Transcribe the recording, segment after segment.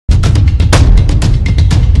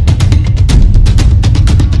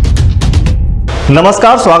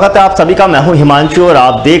नमस्कार, स्वागत है आप सभी का। मैं हूं हिमांशु और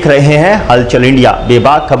आप देख रहे हैं हलचल इंडिया।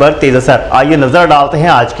 बेबाक खबर तेज असर। आइए नजर डालते हैं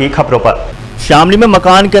आज की खबरों पर। शामली में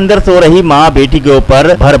मकान के अंदर सो रही मां बेटी के ऊपर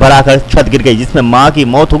भर भराकर छत गिर गई, जिसमें मां की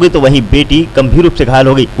मौत हो गई तो वहीं बेटी गंभीर रूप से घायल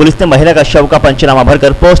हो गई। पुलिस ने महिला का शव का पंचनामा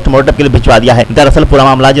भरकर पोस्टमार्टम के लिए भिजवा दिया है। दरअसल पूरा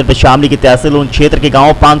मामला जनपद शामली की तहसील क्षेत्र के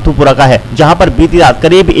गाँव पांथुपुरा का है, जहाँ पर बीती रात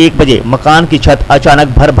करीब 1 बजे मकान की छत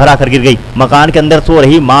अचानक भर भरा कर गिर गई। मकान के अंदर सो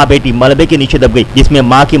रही मां बेटी मलबे के नीचे दब गई, जिसमें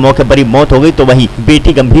मां की मौके पर ही मौत हो गई तो वहीं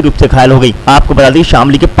बेटी गंभीर रूप से घायल हो गई। आपको बता दें,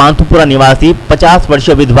 शामली के पांथुपुरा निवासी 50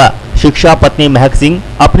 वर्षीय विधवा शिक्षा पत्नी महक सिंह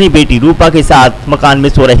अपनी बेटी रूपा के साथ मकान में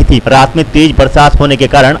सो रही थी। रात में तेज बरसात होने के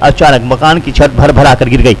कारण अचानक मकान की छत भर भरा कर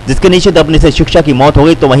गिर गई, जिसके नीचे दबने से शिक्षा की मौत हो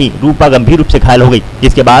गई तो वहीं रूपा गंभीर रूप से घायल हो गई।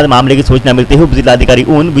 जिसके बाद मामले की सूचना मिलते हुए जिलाधिकारी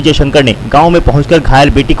ऊन विजय शंकर ने गाँव में पहुंचकर घायल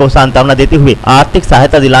बेटी को सांत्वना देते हुए आर्थिक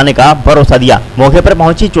सहायता दिलाने का भरोसा दिया। मौके पर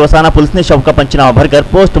पहुंची चौसाना पुलिस ने शव का पंचनामा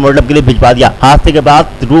भरकर पोस्टमार्टम के लिए भिजवा दिया। हादसे के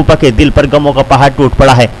बाद रूपा के दिल पर गमों का पहाड़ टूट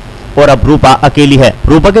पड़ा है और अब रूपा अकेली है।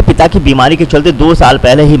 रूपा के पिता की बीमारी के चलते 2 साल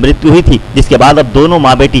पहले ही मृत्यु हुई थी, जिसके बाद अब दोनों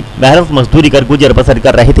माँ बेटी मेहनत मजदूरी कर गुजर बसर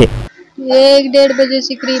कर रहे थे। ये 1-1:30 बजे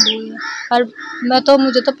से करीब हुई है और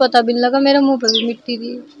मुझे तो पता भी नहीं लगा। मेरे मुंह पे भी मिट्टी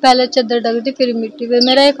थी, पहले चादर ढकी थी फिर मिट्टी पे।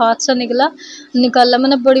 मेरा एक हाथ से निकाला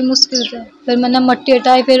मैंने बड़ी मुश्किल से। फिर मैंने मट्टी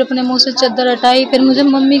हटाई, फिर अपने मुँह से चादर हटाई, फिर मुझे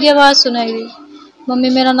मम्मी की आवाज़ सुनाई दी। मम्मी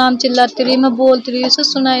मेरा नाम चिल्लाती रही, मैं बोलती रही, उसे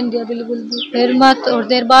सुनाई नहीं दिया बिल्कुल भी। फिर मैं थोड़ी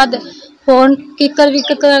देर बाद फोन किकर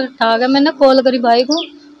उठा गया, मैंने कॉल करी भाई को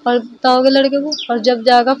और ताऊ के लड़के को, और जब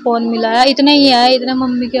जाकर फोन मिलाया इतने ही आया, इतने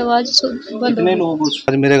मम्मी की आवाज बंद हो गई।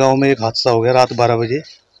 आज मेरे गांव में एक हादसा हो गया रात 12 बजे,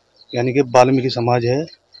 यानी कि वाल्मीकि समाज है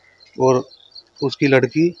और उसकी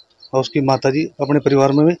लड़की और उसकी माताजी, अपने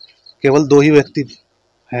परिवार में केवल 2 ही व्यक्ति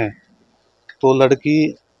हैं। तो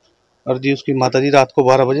लड़की और जी उसकी माताजी रात को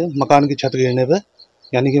 12 बजे मकान की छत गिरने पे,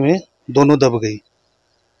 यानी कि मैं दोनों दब गई।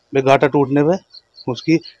 वे गाटा टूटने पे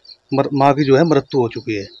उसकी माँ की जो है मृत्यु हो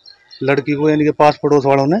चुकी है। लड़की को यानी कि पास पड़ोस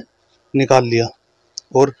वालों ने निकाल लिया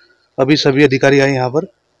और अभी सभी अधिकारी आए यहाँ पर।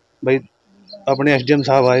 भाई अपने एसडीएम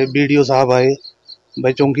साहब आए, बीडीओ साहब आए,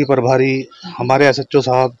 भाई चौकी प्रभारी, हमारे एसएचओ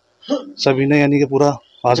साहब, सभी ने यानी कि पूरा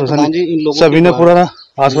आश्वासन, सभी ने पूरा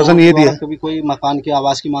आश्वासन ये दिया। कभी कोई मकान के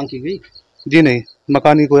आवास की मांग की गई? जी नहीं,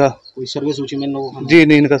 मकान ही कोई सर्वे सूची में जी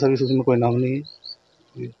नहीं, इनका सर्वे सूची में कोई नाम नहीं है।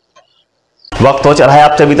 वक्त हो चला है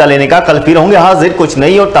आपसे विदा लेने का। कल फिर होंगे हाजिर कुछ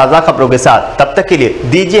नई और ताज़ा खबरों के साथ। तब तक के लिए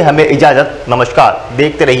दीजिए हमें इजाजत। नमस्कार।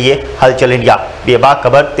 देखते रहिए हलचल इंडिया। बेबाक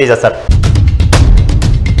खबर तेज असर।